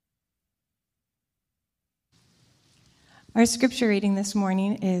Our scripture reading this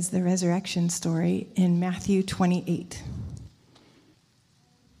morning is the resurrection story in Matthew 28.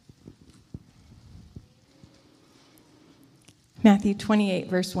 Matthew 28,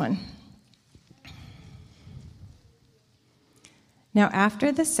 verse 1. Now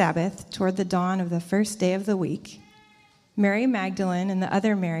after the Sabbath, toward the dawn of the first day of the week, Mary Magdalene and the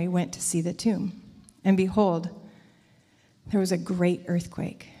other Mary went to see the tomb. And behold, there was a great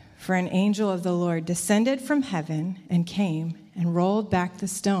earthquake, for an angel of the Lord descended from heaven and came and rolled back the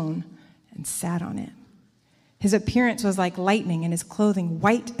stone and sat on it. His appearance was like lightning and his clothing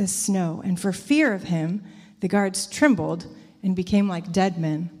white as snow. And for fear of him, the guards trembled and became like dead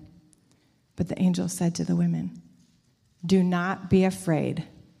men. But the angel said to the women, "Do not be afraid,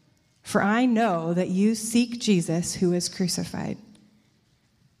 for I know that you seek Jesus who was crucified.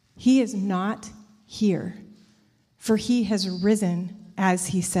 He is not here, for he has risen as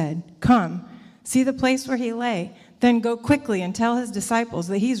he said. Come, see the place where he lay. Then go quickly and tell his disciples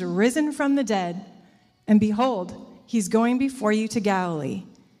that he's risen from the dead. And behold, he's going before you to Galilee.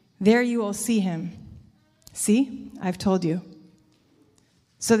 There you will see him. See, I've told you."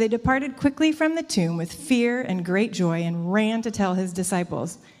 So they departed quickly from the tomb with fear and great joy and ran to tell his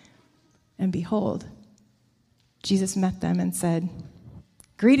disciples. And behold, Jesus met them and said,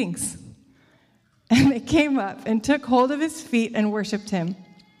 "Greetings." And they came up and took hold of his feet and worshiped him.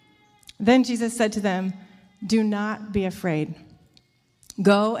 Then Jesus said to them, "Do not be afraid.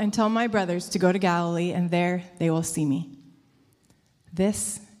 Go and tell my brothers to go to Galilee, and there they will see me."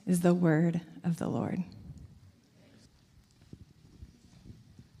 This is the word of the Lord.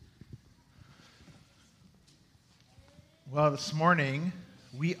 Well, this morning,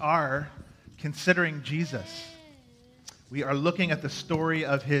 we are considering Jesus. We are looking at the story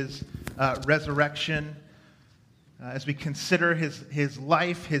of his resurrection as we consider his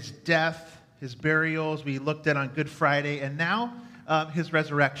life, his death, his burials. We looked at on Good Friday, and now his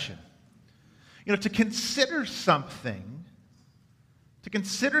resurrection. You know, to consider something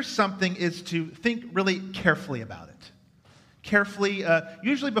is to think really carefully about it. Carefully,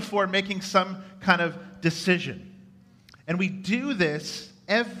 usually before making some kind of decision. And we do this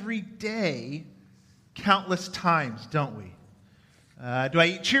every day, countless times, don't we? Do I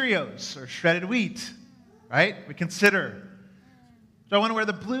eat Cheerios or shredded wheat? Right? We consider. Do I want to wear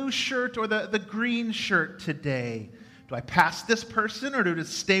the blue shirt or the green shirt today? Do I pass this person or do I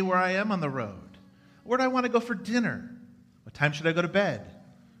just stay where I am on the road? Where do I want to go for dinner? What time should I go to bed?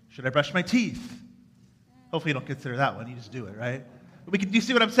 Should I brush my teeth? Hopefully you don't consider that one. You just do it, right? You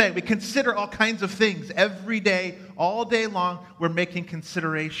see what I'm saying? We consider all kinds of things every day, all day long. We're making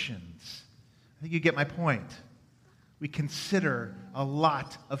considerations. I think you get my point. We consider a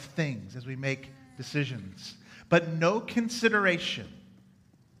lot of things as we make decisions. But no consideration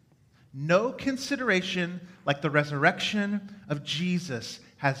like the resurrection of Jesus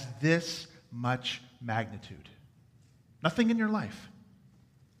has this much magnitude. Nothing in your life.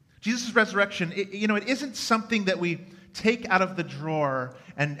 Jesus' resurrection, it isn't something that we take out of the drawer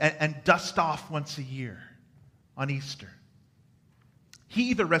and dust off once a year on Easter.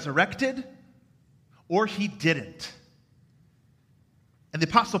 He either resurrected or he didn't. And the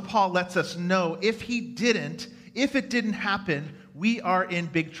Apostle Paul lets us know if it didn't happen, we are in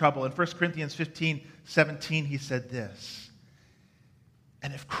big trouble. In 1 Corinthians 15:17, he said this,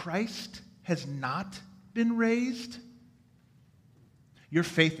 "And if Christ has not been raised, your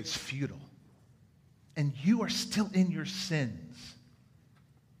faith is futile, and you are still in your sins.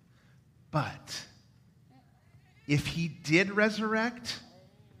 But if he did resurrect,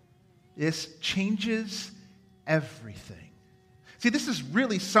 this changes everything." See, this is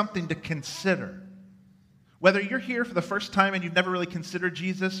really something to consider. Whether you're here for the first time and you've never really considered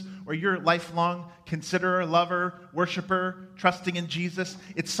Jesus, or you're a lifelong considerer, lover, worshiper, trusting in Jesus,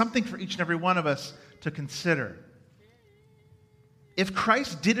 it's something for each and every one of us to consider. If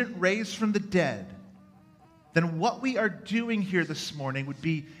Christ didn't raise from the dead, then what we are doing here this morning would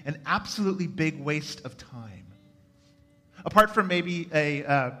be an absolutely big waste of time. Apart from maybe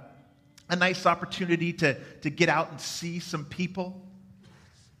a nice opportunity to get out and see some people.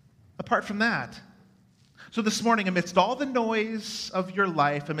 Apart from that. So this morning, amidst all the noise of your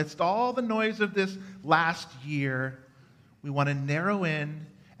life, amidst all the noise of this last year, we want to narrow in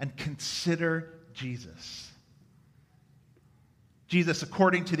and consider Jesus. Jesus,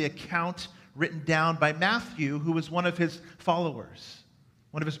 according to the account written down by Matthew, who was one of his followers,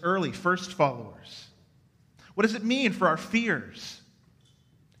 one of his early first followers. What does it mean for our fears,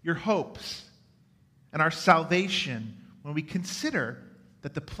 your hopes, and our salvation when we consider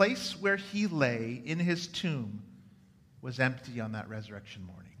that the place where he lay in his tomb was empty on that resurrection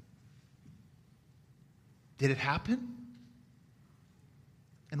morning? Did it happen?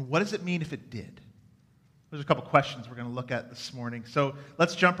 And what does it mean if it did? There's a couple questions we're going to look at this morning. So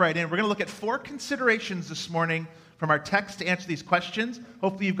let's jump right in. We're going to look at 4 considerations this morning from our text to answer these questions.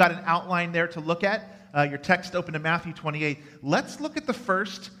 Hopefully you've got an outline there to look at. Your text open to Matthew 28. Let's look at the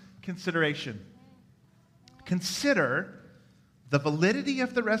first consideration. Consider the validity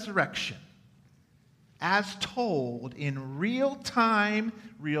of the resurrection as told in real time,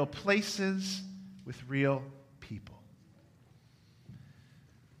 real places, with real people.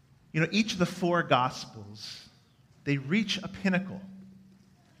 You know, each of the 4 Gospels, they reach a pinnacle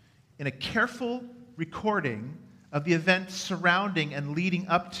in a careful recording of the events surrounding and leading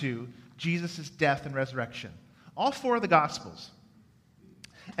up to Jesus' death and resurrection. All 4 of the Gospels.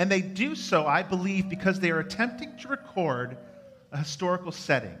 And they do so, I believe, because they are attempting to record a historical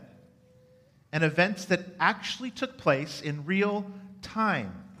setting and events that actually took place in real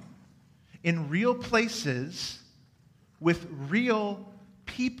time, in real places, with real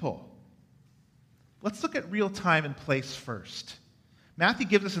people. Let's look at real time and place first. Matthew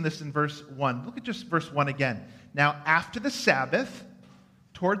gives us in verse 1. Look at just verse 1 again. Now, after the Sabbath,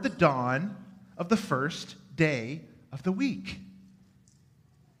 toward the dawn of the first day of the week.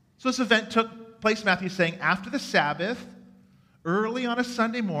 So this event took place, Matthew is saying, after the Sabbath, early on a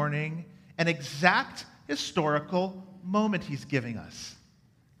Sunday morning, an exact historical moment he's giving us.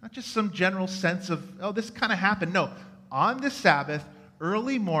 Not just some general sense of, oh, this kind of happened. No, on the Sabbath,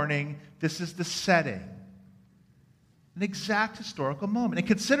 early morning, this is the setting. An exact historical moment. And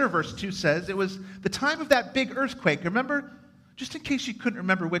consider verse 2 says, it was the time of that big earthquake. Remember, just in case you couldn't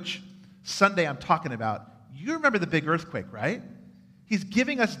remember which Sunday I'm talking about, you remember the big earthquake, right? He's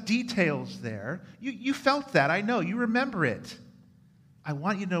giving us details there. You felt that, I know. You remember it. I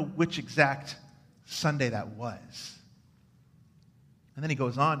want you to know which exact Sunday that was. And then he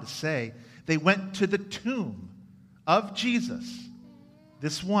goes on to say, they went to the tomb of Jesus.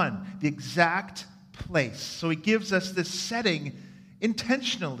 This one, the exact place. So he gives us this setting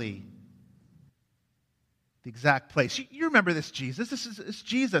intentionally. The exact place. You remember this Jesus. This is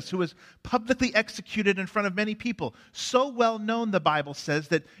Jesus who was publicly executed in front of many people. So well known, the Bible says,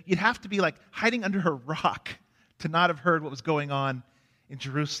 that you'd have to be like hiding under a rock to not have heard what was going on in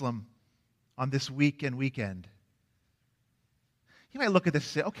Jerusalem on this weekend. You might look at this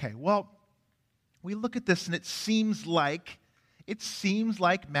and say, okay, well, we look at this and it seems like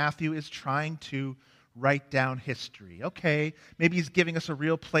Matthew is trying to write down history. Okay, maybe he's giving us a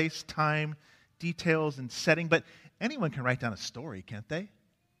real place, time, details, and setting, but anyone can write down a story, can't they?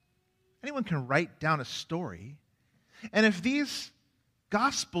 Anyone can write down a story. And if these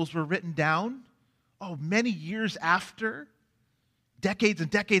Gospels were written down, many years after, decades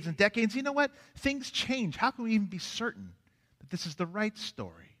and decades and decades, you know what? Things change. How can we even be certain that this is the right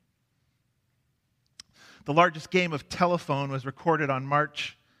story? The largest game of telephone was recorded on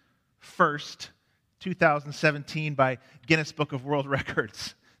March 1st, 2017 by Guinness Book of World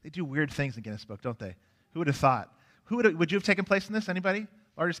Records. They do weird things in Guinness Book, don't they? Who would have thought? Would you have taken place in this? Anybody?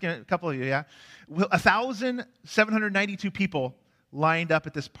 Largest game, a couple of you, yeah? 1,792 people lined up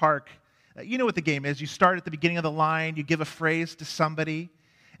at this park. You know what the game is. You start at the beginning of the line, you give a phrase to somebody,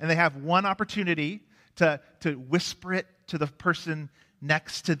 and they have one opportunity to whisper it to the person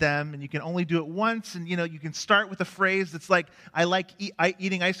next to them, and you can only do it once, and you can start with a phrase that's like, I like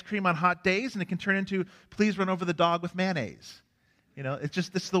eating ice cream on hot days, and it can turn into, please run over the dog with mayonnaise. This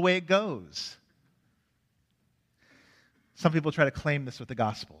is the way it goes. Some people try to claim this with the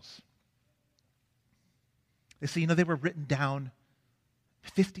Gospels. They say, they were written down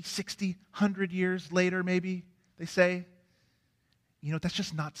 50, 60, 100 years later, maybe, they say. That's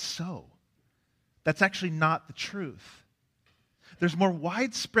just not so. That's actually not the truth. There's more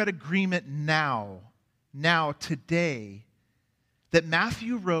widespread agreement now, today, that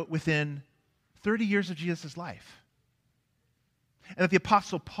Matthew wrote within 30 years of Jesus' life. And that the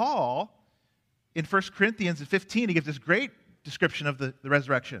Apostle Paul, in 1 Corinthians 15, he gives this great description of the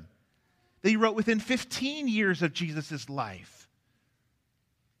resurrection, that he wrote within 15 years of Jesus' life.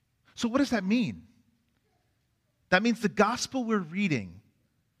 So what does that mean? That means the gospel we're reading,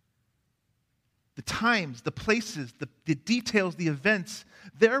 the times, the places, the details, the events,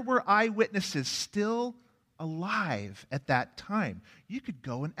 there were eyewitnesses still alive at that time. You could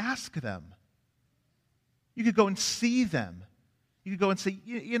go and ask them. You could go and see them. You could go and say,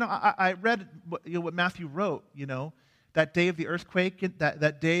 I read what Matthew wrote, that day of the earthquake,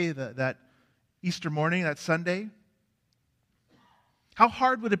 that day, that Easter morning, that Sunday. How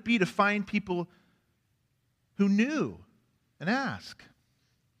hard would it be to find people who knew and ask?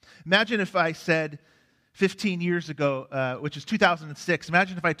 Imagine if I said 15 years ago, which is 2006,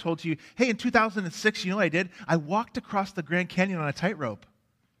 imagine if I told you, hey, in 2006, you know what I did? I walked across the Grand Canyon on a tightrope.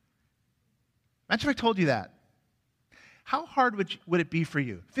 Imagine if I told you that. How hard would it be for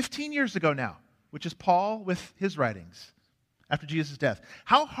you? 15 years ago now, which is Paul with his writings after Jesus' death.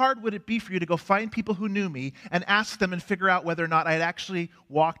 How hard would it be for you to go find people who knew me and ask them and figure out whether or not I had actually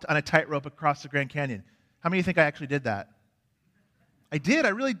walked on a tightrope across the Grand Canyon? How many of you think I actually did that? I did.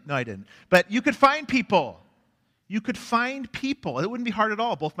 No, I didn't. But you could find people. You could find people. It wouldn't be hard at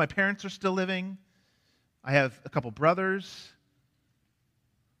all. Both my parents are still living. I have a couple brothers.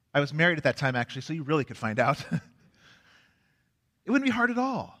 I was married at that time, actually, so you really could find out. It wouldn't be hard at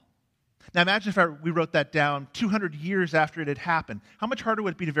all. Now imagine if we wrote that down 200 years after it had happened. How much harder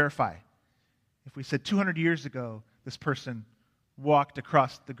would it be to verify? If we said 200 years ago, this person walked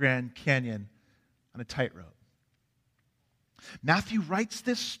across the Grand Canyon on a tightrope. Matthew writes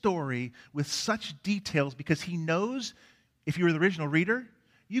this story with such details because he knows, if you were the original reader,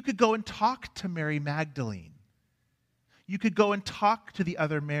 you could go and talk to Mary Magdalene. You could go and talk to the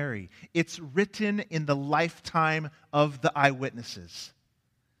other Mary. It's written in the lifetime of the eyewitnesses.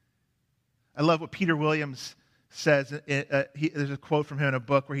 I love what Peter Williams says. There's a quote from him in a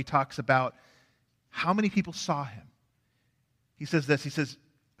book where he talks about how many people saw him. He says this,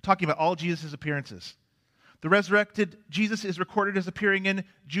 talking about all Jesus' appearances. The resurrected Jesus is recorded as appearing in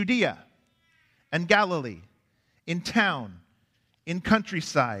Judea and Galilee, in town, in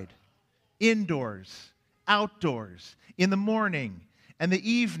countryside, indoors, outdoors, in the morning and the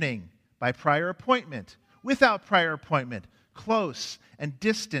evening, by prior appointment, without prior appointment, close and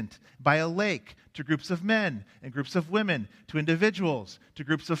distant, by a lake, to groups of men and groups of women, to individuals, to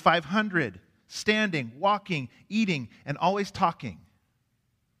groups of 500, standing, walking, eating, and always talking.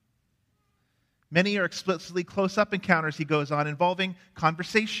 Many are explicitly close-up encounters, he goes on, involving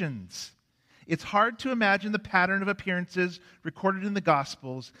conversations. It's hard to imagine the pattern of appearances recorded in the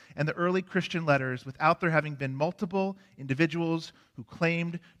Gospels and the early Christian letters without there having been multiple individuals who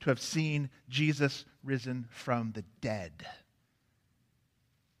claimed to have seen Jesus risen from the dead.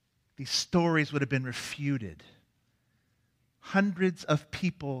 These stories would have been refuted. Hundreds of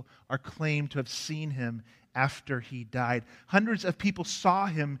people are claimed to have seen him after he died. Hundreds of people saw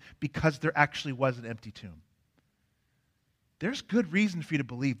him because there actually was an empty tomb. There's good reason for you to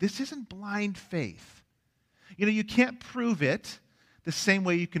believe. This isn't blind faith. You can't prove it the same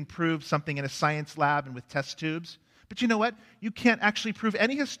way you can prove something in a science lab and with test tubes. But you know what? You can't actually prove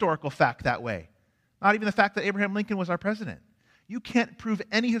any historical fact that way. Not even the fact that Abraham Lincoln was our president. You can't prove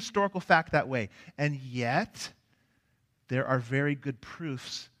any historical fact that way. And yet, there are very good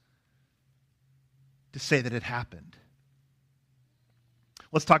proofs to say that it happened.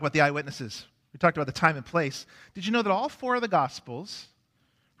 Let's talk about the eyewitnesses. We talked about the time and place. Did you know that all four of the Gospels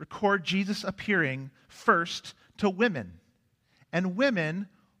record Jesus appearing first to women, and women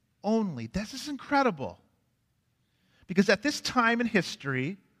only? This is incredible. Because at this time in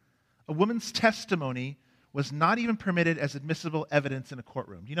history, a woman's testimony was not even permitted as admissible evidence in a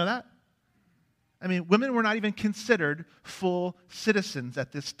courtroom. Do you know that? I mean, women were not even considered full citizens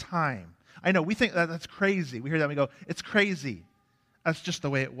at this time. I know, we think that's crazy. We hear that and we go, it's crazy. That's just the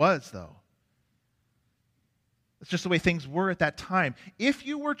way it was, though. It's just the way things were at that time. If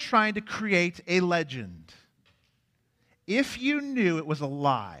you were trying to create a legend, if you knew it was a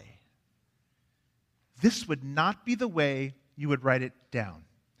lie, this would not be the way you would write it down.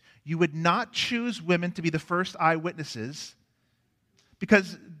 You would not choose women to be the first eyewitnesses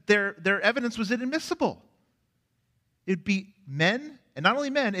because their evidence was inadmissible. It'd be men, and not only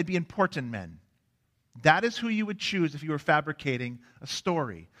men, it'd be important men. That is who you would choose if you were fabricating a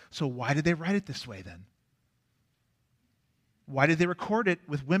story. So why did they write it this way then? Why did they record it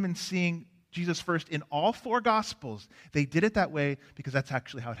with women seeing Jesus first in all four Gospels? They did it that way because that's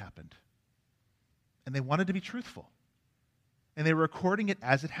actually how it happened. And they wanted to be truthful. And they were recording it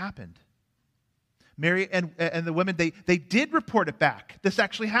as it happened. Mary and the women, they did report it back. This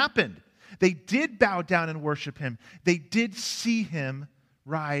actually happened. They did bow down and worship him. They did see him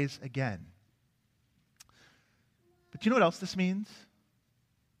rise again. But you know what else this means?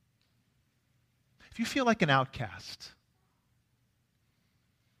 If you feel like an outcast,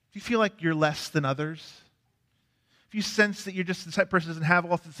 if you feel like you're less than others, if you sense that you're just the type of person who doesn't have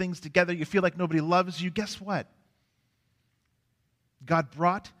all the things together, you feel like nobody loves you, guess what? God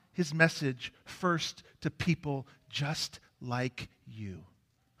brought his message first to people just like you.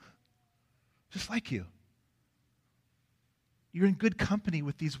 Just like you. You're in good company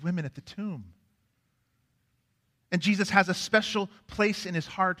with these women at the tomb. And Jesus has a special place in his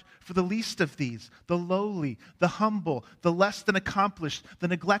heart for the least of these, the lowly, the humble, the less than accomplished, the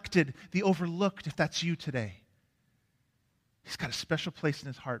neglected, the overlooked, if that's you today. He's got a special place in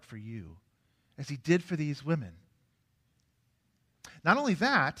his heart for you, as he did for these women. Not only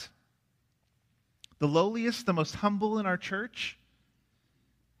that, the lowliest, the most humble in our church,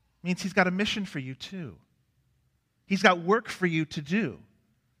 means he's got a mission for you too. He's got work for you to do.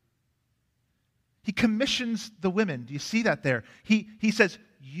 He commissions the women. Do you see that there? He says,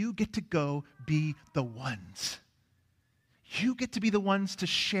 you get to go be the ones. You get to be the ones to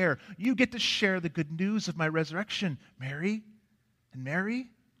share. You get to share the good news of my resurrection, Mary. And Mary,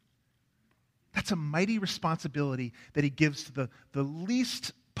 that's a mighty responsibility that he gives to the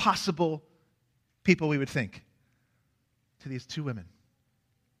least possible people we would think, to these two women.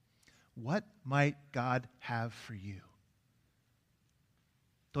 What might God have for you?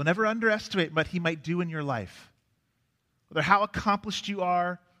 Don't ever underestimate what he might do in your life. Whether how accomplished you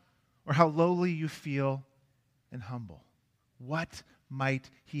are or how lowly you feel and humble. What might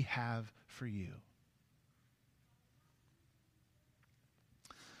he have for you?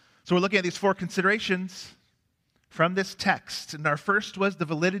 So we're looking at these four considerations from this text. And our first was the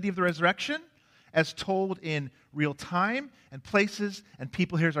validity of the resurrection as told in real time and places and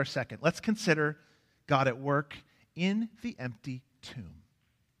people. Here's our second. Let's consider God at work in the empty tomb.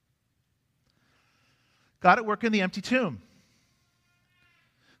 God at work in the empty tomb.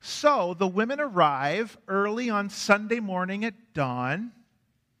 So the women arrive early on Sunday morning at dawn,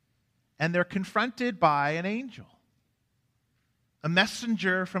 and they're confronted by an angel. A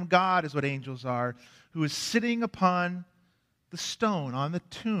messenger from God is what angels are, who is sitting upon the stone on the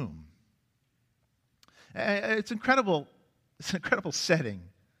tomb. It's incredible. It's an incredible setting.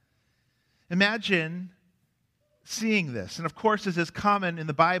 Imagine seeing this. And of course, as is common in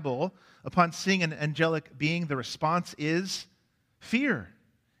the Bible, upon seeing an angelic being, the response is fear,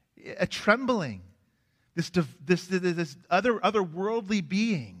 a trembling, this otherworldly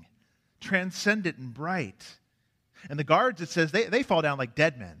being, transcendent and bright. And the guards, it says, they fall down like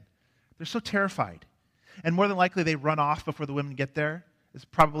dead men. They're so terrified. And more than likely, they run off before the women get there, is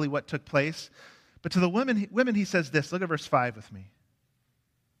probably what took place. But to the women, he says this. Look at verse 5 with me.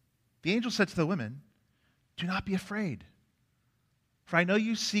 The angel said to the women, do not be afraid, for I know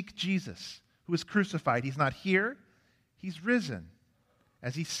you seek Jesus, who was crucified. He's not here. He's risen,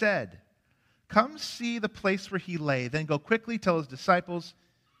 as he said. Come see the place where he lay. Then go quickly, tell his disciples,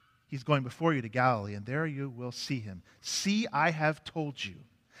 he's going before you to Galilee, and there you will see him. See, I have told you.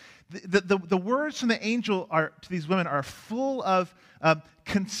 The words from the angel to these women are full of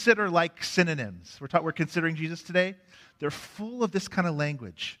consider-like synonyms. We're considering Jesus today. They're full of this kind of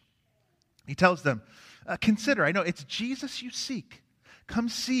language. He tells them, consider. I know it's Jesus you seek. Come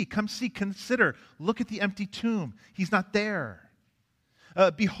see, consider. Look at the empty tomb. He's not there.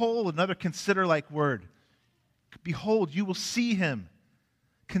 Behold, another consider-like word. Behold, you will see him.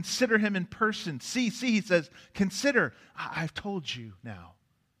 Consider him in person. See, he says, consider. I've told you now.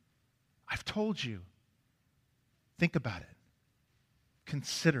 I've told you. Think about it.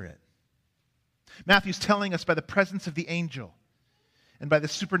 Consider it. Matthew's telling us by the presence of the angel and by the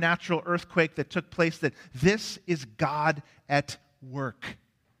supernatural earthquake that took place that this is God at work.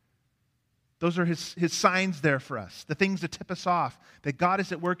 Those are his signs there for us, the things to tip us off, that God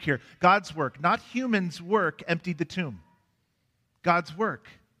is at work here. God's work, not humans' work, emptied the tomb. God's work.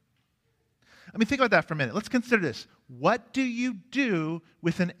 I mean, think about that for a minute. Let's consider this. What do you do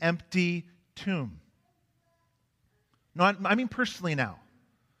with an empty tomb? No, I mean personally now.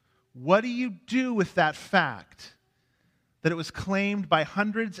 What do you do with that fact that it was claimed by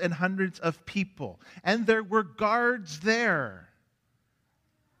hundreds and hundreds of people, and there were guards there?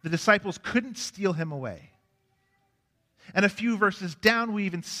 The disciples couldn't steal him away. And a few verses down, we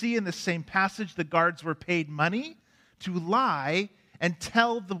even see in the same passage the guards were paid money to lie and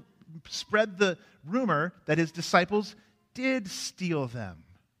spread the rumor that his disciples did steal them.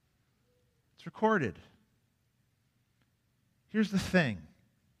 It's recorded. Here's the thing.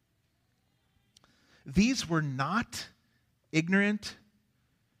 These were not ignorant,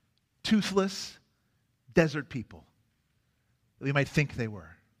 toothless, desert people that we might think they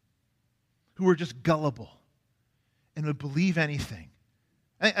were, who were just gullible and would believe anything.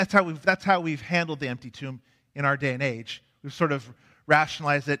 That's how we've handled the empty tomb in our day and age. We've sort of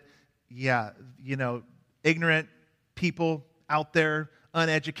rationalized it. Yeah, ignorant people out there,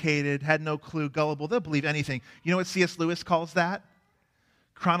 uneducated, had no clue, gullible. They'll believe anything. You know what C.S. Lewis calls that?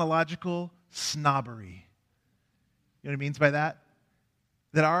 Chronological snobbery. You know what he means by that?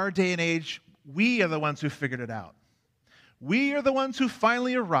 That our day and age, we are the ones who figured it out. We are the ones who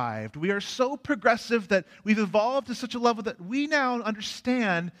finally arrived. We are so progressive that we've evolved to such a level that we now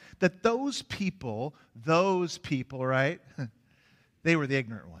understand that those people, right? They were the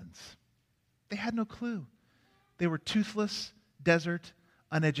ignorant ones. They had no clue. They were toothless, desert,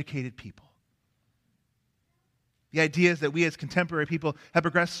 uneducated people. The idea is that we as contemporary people have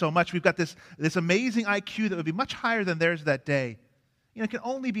progressed so much. We've got this amazing IQ that would be much higher than theirs that day. It can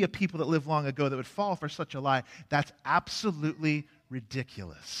only be a people that lived long ago that would fall for such a lie. That's absolutely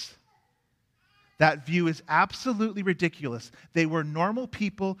ridiculous. That view is absolutely ridiculous. They were normal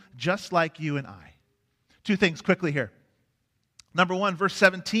people just like you and I. Two things quickly here. Number one, verse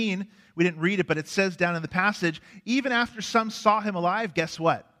 17, we didn't read it, but it says down in the passage, even after some saw him alive, guess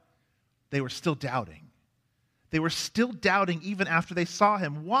what? They were still doubting. They were still doubting even after they saw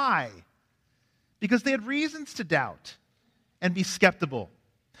him. Why? Because they had reasons to doubt and be skeptical.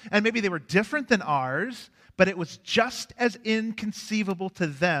 And maybe they were different than ours, but it was just as inconceivable to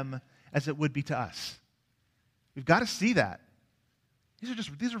them as it would be to us. We've got to see that.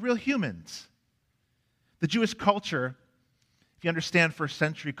 These are real humans. The Jewish culture, if you understand first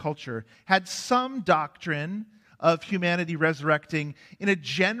century culture, had some doctrine of humanity resurrecting in a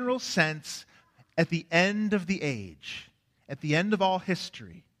general sense at the end of the age, at the end of all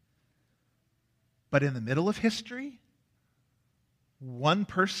history. But in the middle of history, one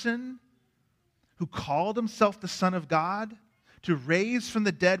person who called himself the Son of God to raise from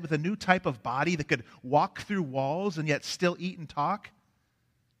the dead with a new type of body that could walk through walls and yet still eat and talk?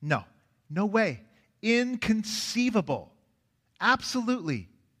 No way. Inconceivable. Absolutely.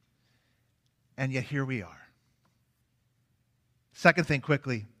 And yet here we are. Second thing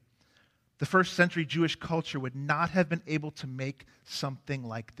quickly, the first century Jewish culture would not have been able to make something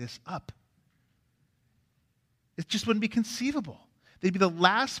like this up. It just wouldn't be conceivable. They'd be the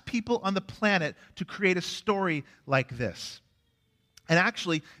last people on the planet to create a story like this. And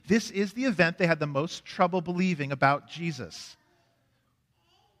actually, this is the event they had the most trouble believing about Jesus.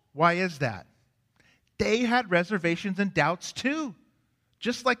 Why is that? They had reservations and doubts too,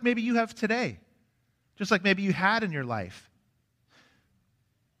 just like maybe you have today, just like maybe you had in your life.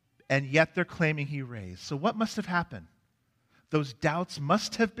 And yet they're claiming he raised. So what must have happened? Those doubts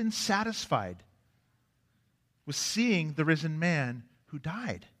must have been satisfied with seeing the risen man who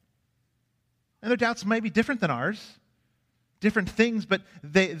died. And their doubts may be different than ours, different things, but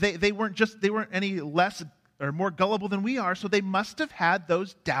they weren't any less or more gullible than we are, so they must have had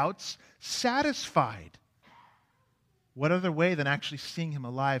those doubts satisfied. What other way than actually seeing him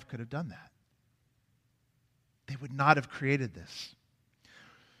alive could have done that? They would not have created this.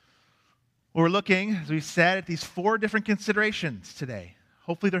 Well, we're looking, as we said, at these 4 different considerations today.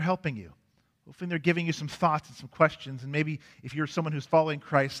 Hopefully they're helping you. Hopefully they're giving you some thoughts and some questions, and maybe if you're someone who's following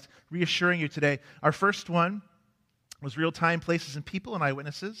Christ, reassuring you today. Our first one was real-time places and people and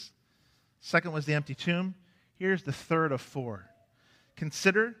eyewitnesses. Second was the empty tomb. Here's the third of 4.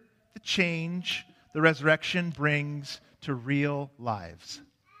 Consider the change the resurrection brings to real lives.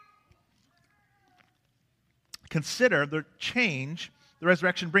 Consider the change the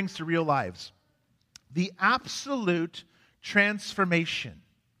resurrection brings to real lives. The absolute transformation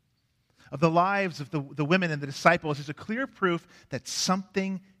of the lives of the women and the disciples is a clear proof that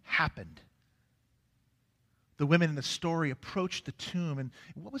something happened. The women in the story approached the tomb, and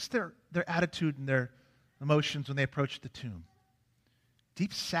what was their attitude and their emotions when they approached the tomb?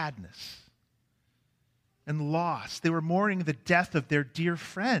 Deep sadness and loss. They were mourning the death of their dear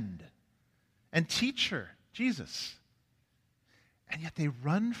friend and teacher, Jesus. And yet they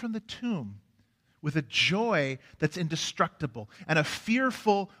run from the tomb with a joy that's indestructible and a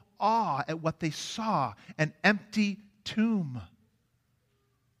fearful awe at what they saw, an empty tomb.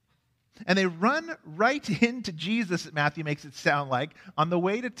 And they run right into Jesus, Matthew makes it sound like, on the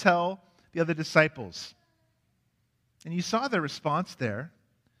way to tell the other disciples. And you saw their response there.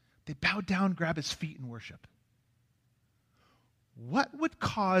 They bowed down, grab his feet, and worship. What would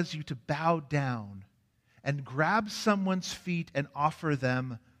cause you to bow down and grab someone's feet and offer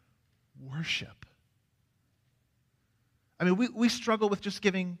them worship? I mean, we struggle with just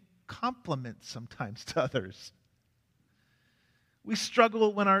giving compliments sometimes to others. We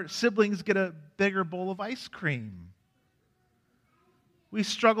struggle when our siblings get a bigger bowl of ice cream. We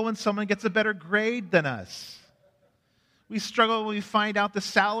struggle when someone gets a better grade than us. We struggle when we find out the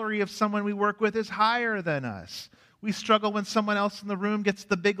salary of someone we work with is higher than us. We struggle when someone else in the room gets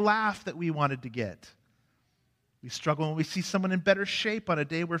the big laugh that we wanted to get. We struggle when we see someone in better shape on a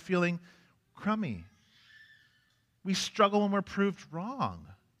day we're feeling crummy. We struggle when we're proved wrong.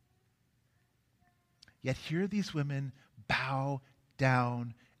 Yet here these women bow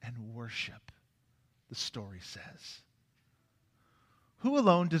down and worship, the story says. Who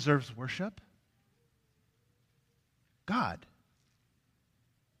alone deserves worship? God.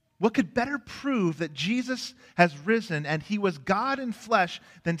 What could better prove that Jesus has risen and he was God in flesh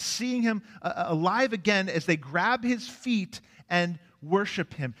than seeing him alive again as they grab his feet and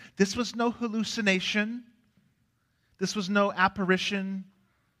worship him? This was no hallucination. This was no apparition.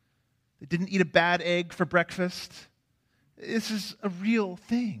 They didn't eat a bad egg for breakfast. This is a real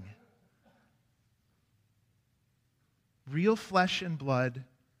thing. Real flesh and blood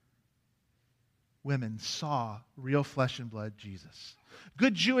women saw real flesh and blood Jesus.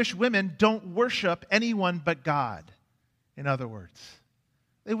 Good Jewish women don't worship anyone but God, in other words.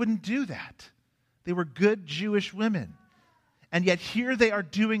 They wouldn't do that. They were good Jewish women. And yet here they are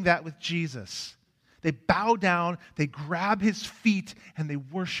doing that with Jesus. They bow down, they grab his feet, and they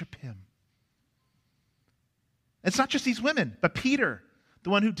worship him. It's not just these women, but Peter, the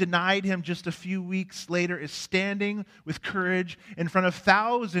one who denied him just a few weeks later, is standing with courage in front of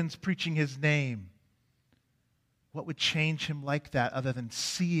thousands preaching his name. What would change him like that other than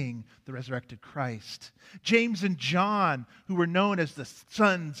seeing the resurrected Christ? James and John, who were known as the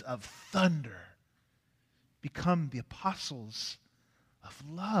sons of thunder, become the apostles of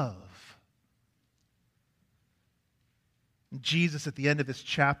love. And Jesus, at the end of this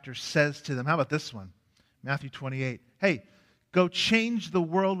chapter, says to them, how about this one? Matthew 28. Hey, go change the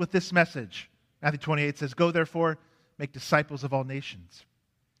world with this message. Matthew 28 says, go therefore, make disciples of all nations,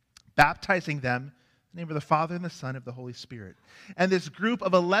 baptizing them in the name of the Father and the Son and of the Holy Spirit. And this group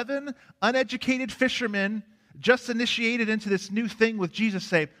of 11 uneducated fishermen just initiated into this new thing with Jesus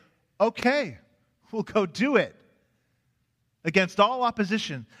say, okay, we'll go do it. Against all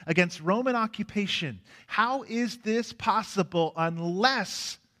opposition, against Roman occupation. How is this possible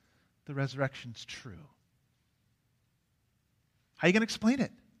unless the resurrection's true? How are you going to explain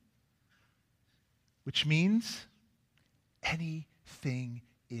it? Which means anything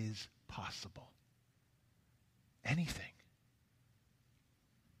is possible. Anything.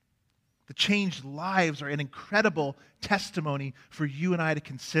 The changed lives are an incredible testimony for you and I to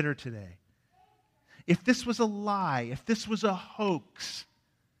consider today. If this was a lie, if this was a hoax,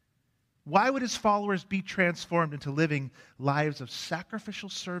 why would his followers be transformed into living lives of sacrificial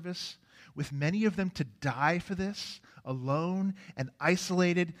service, with many of them to die for this, alone and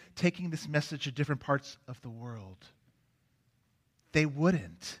isolated, taking this message to different parts of the world? They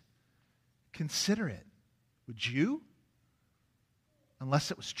wouldn't. Consider it. Would you?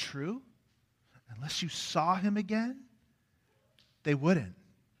 Unless it was true? Unless you saw him again? They wouldn't.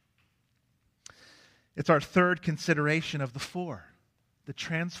 It's our third consideration of the four, the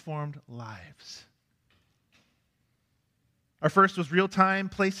transformed lives. Our first was real-time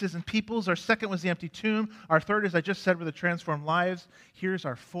places and peoples. Our second was the empty tomb. Our third, as I just said, were the transformed lives. Here's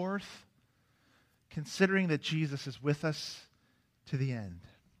our fourth, considering that Jesus is with us to the end.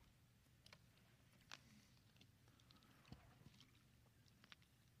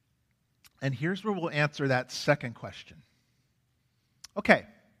 And here's where we'll answer that second question. Okay,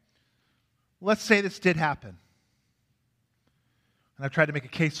 let's say this did happen. And I've tried to make a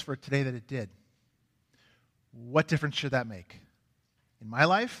case for it today that it did. What difference should that make? In my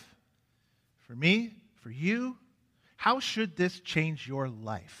life? For me? For you? How should this change your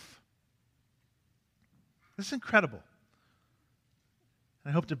life? This is incredible.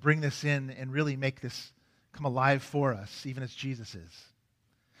 And I hope to bring this in and really make this come alive for us, even as Jesus is.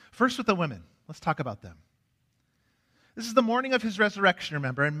 First with the women. Let's talk about them. This is the morning of his resurrection,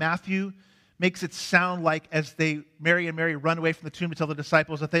 remember, and Matthew makes it sound like as Mary and Mary run away from the tomb to tell the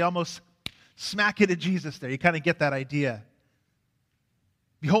disciples that they almost smack into Jesus there. You kind of get that idea.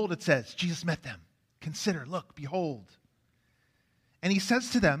 Behold, it says, Jesus met them. Consider, look, behold. And he says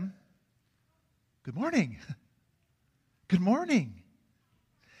to them, good morning. Good morning.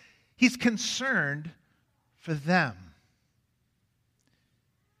 He's concerned for them.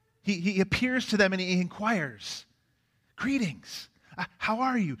 He appears to them and he inquires, greetings. How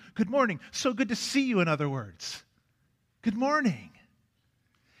are you? Good morning. So good to see you, in other words. Good morning.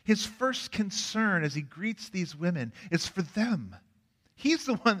 His first concern as he greets these women is for them. He was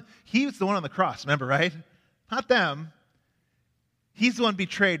the one on the cross, remember, right? Not them. He's the one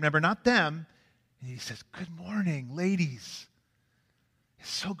betrayed, remember, not them. And he says, good morning, ladies. It's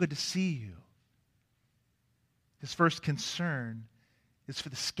so good to see you. His first concern is for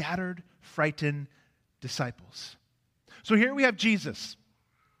the scattered, frightened disciples. So here we have Jesus,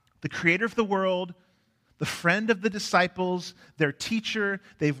 the creator of the world, the friend of the disciples, their teacher.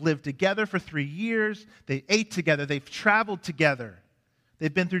 They've lived together for 3 years. They ate together. They've traveled together.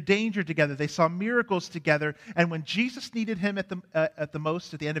 They've been through danger together. They saw miracles together. And when Jesus needed him at the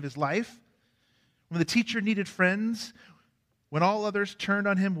most, at the end of his life, when the teacher needed friends, when all others turned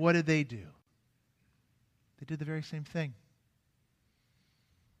on him, what did they do? They did the very same thing.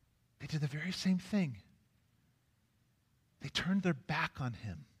 They did the very same thing. They turned their back on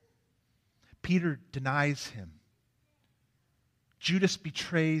him. Peter denies him. Judas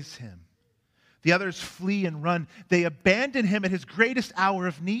betrays him. The others flee and run. They abandon him at his greatest hour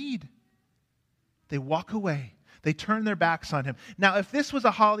of need. They walk away. They turn their backs on him. Now, if this was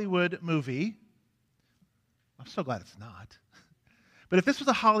a Hollywood movie, I'm so glad it's not. But if this was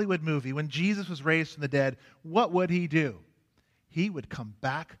a Hollywood movie, when Jesus was raised from the dead, what would he do? He would come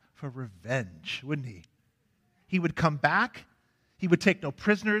back for revenge, wouldn't he? He would come back. He would take no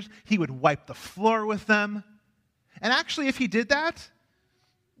prisoners. He would wipe the floor with them. And actually, if he did that,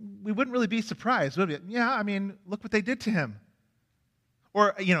 we wouldn't really be surprised, would we? Yeah, I mean, look what they did to him.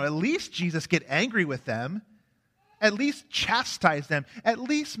 Or, at least Jesus get angry with them. At least chastise them. At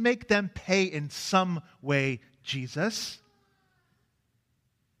least make them pay in some way, Jesus.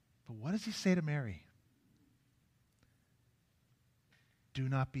 But what does he say to Mary? Do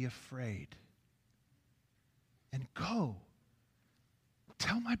not be afraid. And go.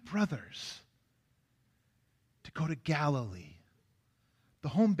 Tell my brothers to go to Galilee, the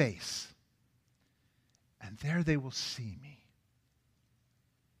home base, and there they will see me.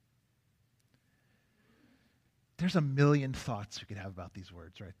 There's a million thoughts we could have about these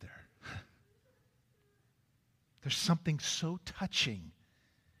words right there. There's something so touching.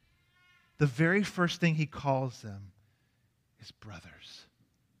 The very first thing he calls them is brothers.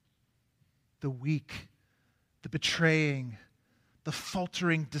 The weak, the betraying, the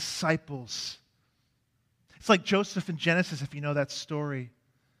faltering disciples. It's like Joseph in Genesis, if you know that story,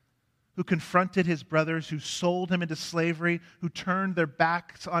 who confronted his brothers, who sold him into slavery, who turned their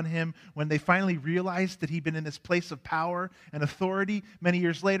backs on him when they finally realized that he'd been in this place of power and authority many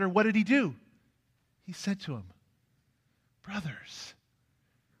years later. What did he do? He said to them, brothers,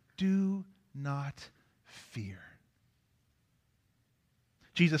 do not fear.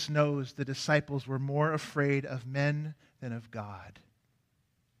 Jesus knows the disciples were more afraid of men than of God.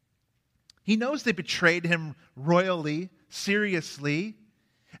 He knows they betrayed him royally, seriously,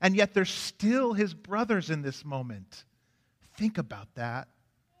 and yet they're still his brothers in this moment. Think about that.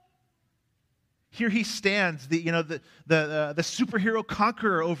 Here he stands, the superhero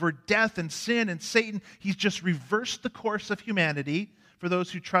conqueror over death and sin and Satan. He's just reversed the course of humanity for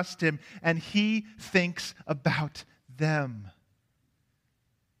those who trust him, and he thinks about them.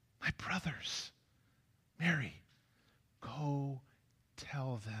 My brothers, Mary, go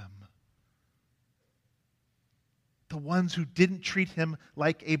tell them. The ones who didn't treat him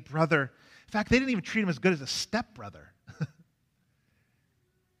like a brother. In fact, they didn't even treat him as good as a stepbrother.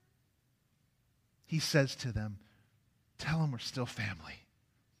 He says to them, tell them we're still family.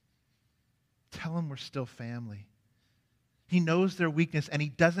 Tell them we're still family. He knows their weakness and he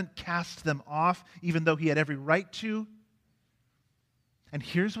doesn't cast them off, even though he had every right to. And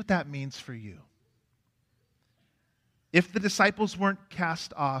here's what that means for you. If the disciples weren't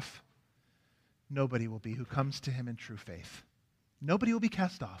cast off, nobody will be who comes to him in true faith. Nobody will be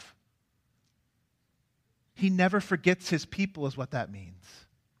cast off. He never forgets his people is what that means.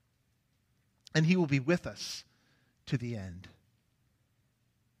 And he will be with us to the end.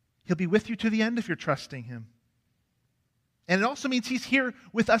 He'll be with you to the end if you're trusting him. And it also means he's here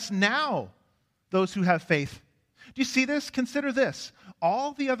with us now, those who have faith. Do you see this? Consider this.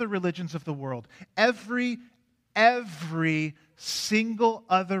 All the other religions of the world, every single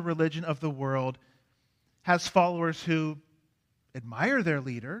other religion of the world has followers who admire their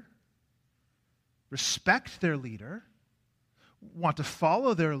leader, respect their leader, want to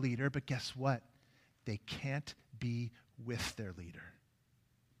follow their leader, but guess what? They can't be with their leader.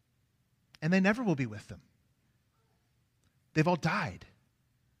 And they never will be with them. They've all died.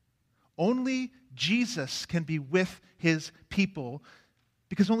 Only Jesus can be with his people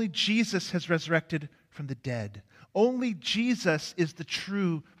because only Jesus has resurrected from the dead. Only Jesus is the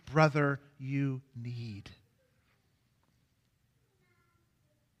true brother you need.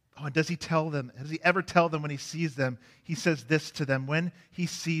 Oh, and does he tell them? Does he ever tell them when he sees them? He says this to them. When he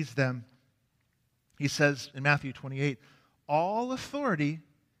sees them, he says in Matthew 28, all authority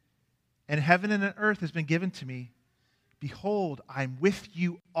in heaven and on earth has been given to me. Behold, I'm with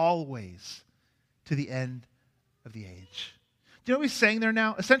you always to the end of the age. Do you know what he's saying there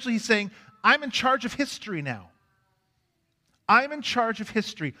now? Essentially, he's saying, I'm in charge of history now. I'm in charge of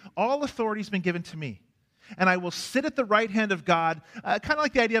history. All authority has been given to me. And I will sit at the right hand of God, kind of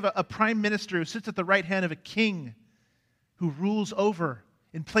like the idea of a prime minister who sits at the right hand of a king who rules over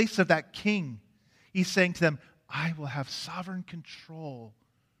in place of that king. He's saying to them, I will have sovereign control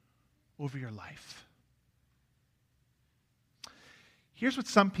over your life. Here's what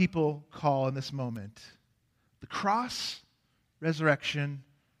some people call in this moment the cross, resurrection,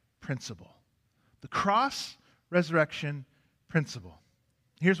 principle. The cross, resurrection, principle.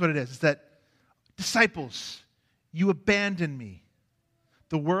 Here's what it is. It's that disciples, you abandoned me.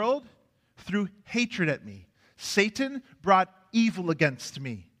 The world threw hatred at me. Satan brought evil against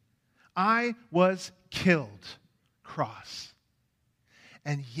me. I was killed. Cross.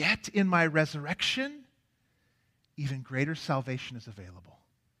 And yet in my resurrection, even greater salvation is available.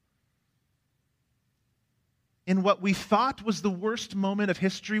 In what we thought was the worst moment of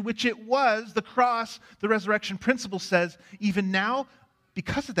history, which it was, the cross, the resurrection principle says, even now,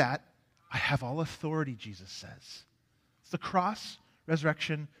 because of that, I have all authority, Jesus says. It's the cross,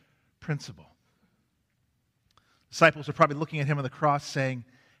 resurrection principle. Disciples are probably looking at him on the cross saying,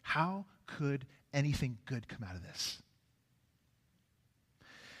 how could anything good come out of this?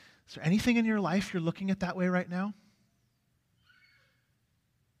 Is there anything in your life you're looking at that way right now?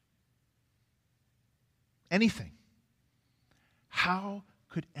 Anything. How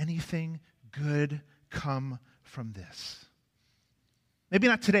could anything good come from this? Maybe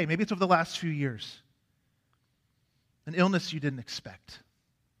not today. Maybe it's over the last few years. An illness you didn't expect.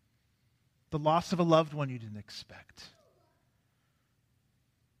 The loss of a loved one you didn't expect.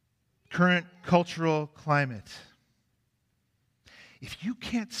 Current cultural climate. If you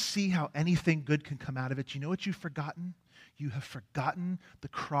can't see how anything good can come out of it, you know what you've forgotten? You have forgotten the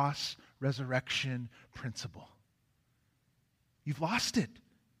cross resurrection principle. You've lost it.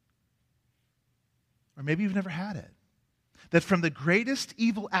 Or maybe you've never had it. That from the greatest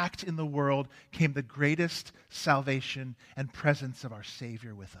evil act in the world came the greatest salvation and presence of our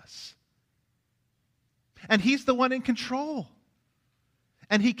Savior with us. And He's the one in control.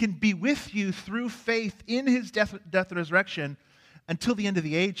 And He can be with you through faith in His death and resurrection until the end of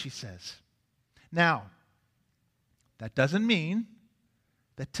the age, He says. Now, that doesn't mean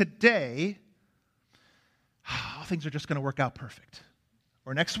that today, things are just going to work out perfect.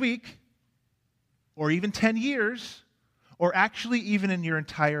 Or next week, or even 10 years, or actually even in your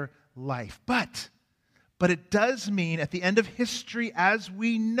entire life. But it does mean at the end of history as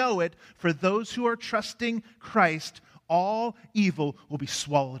we know it, for those who are trusting Christ, all evil will be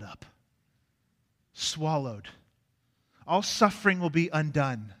swallowed up. Swallowed. All suffering will be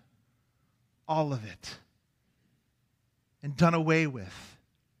undone. All of it. And done away with.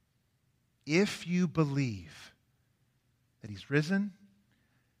 If you believe that He's risen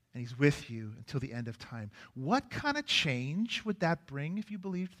and He's with you until the end of time. What kind of change would that bring if you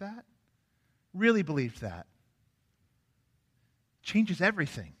believed that? Really believed that? Changes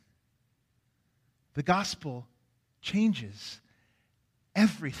everything. The gospel changes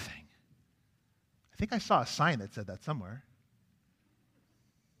everything. I think I saw a sign that said that somewhere.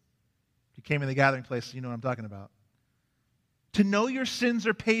 If you came in the gathering place, you know what I'm talking about. To know your sins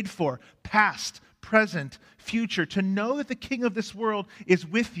are paid for, past, present, future. To know that the king of this world is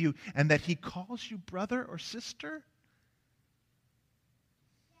with you and that He calls you brother or sister.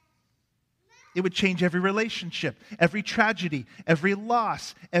 It would change every relationship, every tragedy, every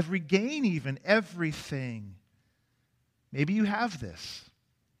loss, every gain even, everything. Maybe you have this.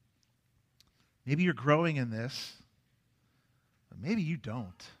 Maybe you're growing in this, but maybe you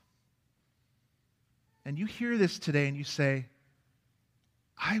don't. And you hear this today and you say,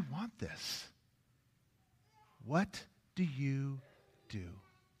 I want this. What do you do?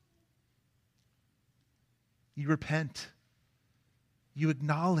 You repent. You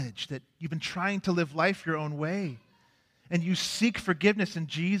acknowledge that you've been trying to live life your own way. And you seek forgiveness in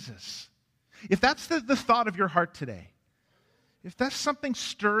Jesus. If that's the thought of your heart today, if that's something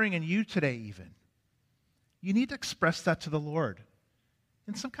stirring in you today even, you need to express that to the Lord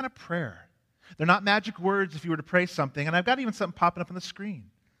in some kind of prayer. They're not magic words if you were to pray something. And I've got even something popping up on the screen.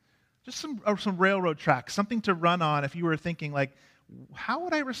 Just some railroad tracks, something to run on if you were thinking like, how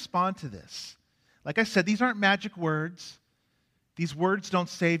would I respond to this? Like I said, these aren't magic words. These words don't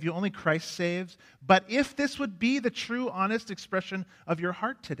save you. Only Christ saves. But if this would be the true, honest expression of your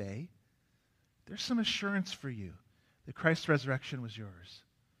heart today, there's some assurance for you that Christ's resurrection was yours,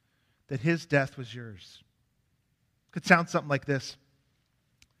 that His death was yours. It could sound something like this.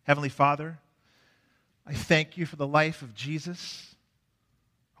 Heavenly Father, I thank You for the life of Jesus.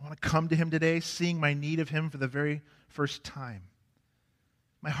 I want to come to Him today, seeing my need of Him for the very first time.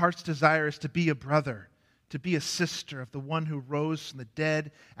 My heart's desire is to be a brother, to be a sister of the one who rose from the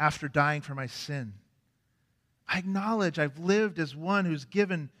dead after dying for my sin. I acknowledge I've lived as one who's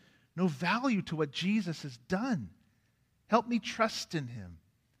given no value to what Jesus has done. Help me trust in Him.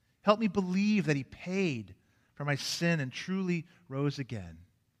 Help me believe that He paid for my sin and truly rose again.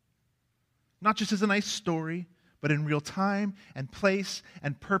 Not just as a nice story, but in real time and place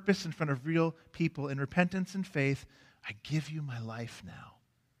and purpose in front of real people. In repentance and faith, I give You my life now.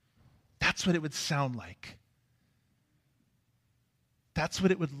 That's what it would sound like. That's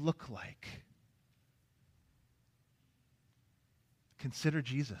what it would look like. Consider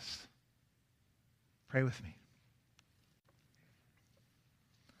Jesus. Pray with me.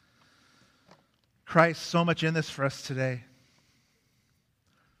 Christ, so much in this for us today.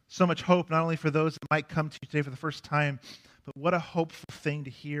 So much hope, not only for those that might come to you today for the first time, but what a hopeful thing to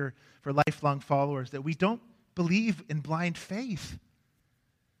hear for lifelong followers, that we don't believe in blind faith.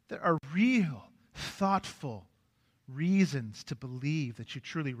 There are real, thoughtful reasons to believe that you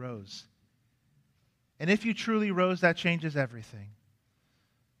truly rose. And if you truly rose, that changes everything.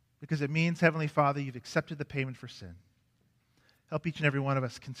 Because it means, Heavenly Father, you've accepted the payment for sin. Help each and every one of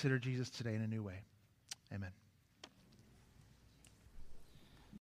us consider Jesus today in a new way. Amen.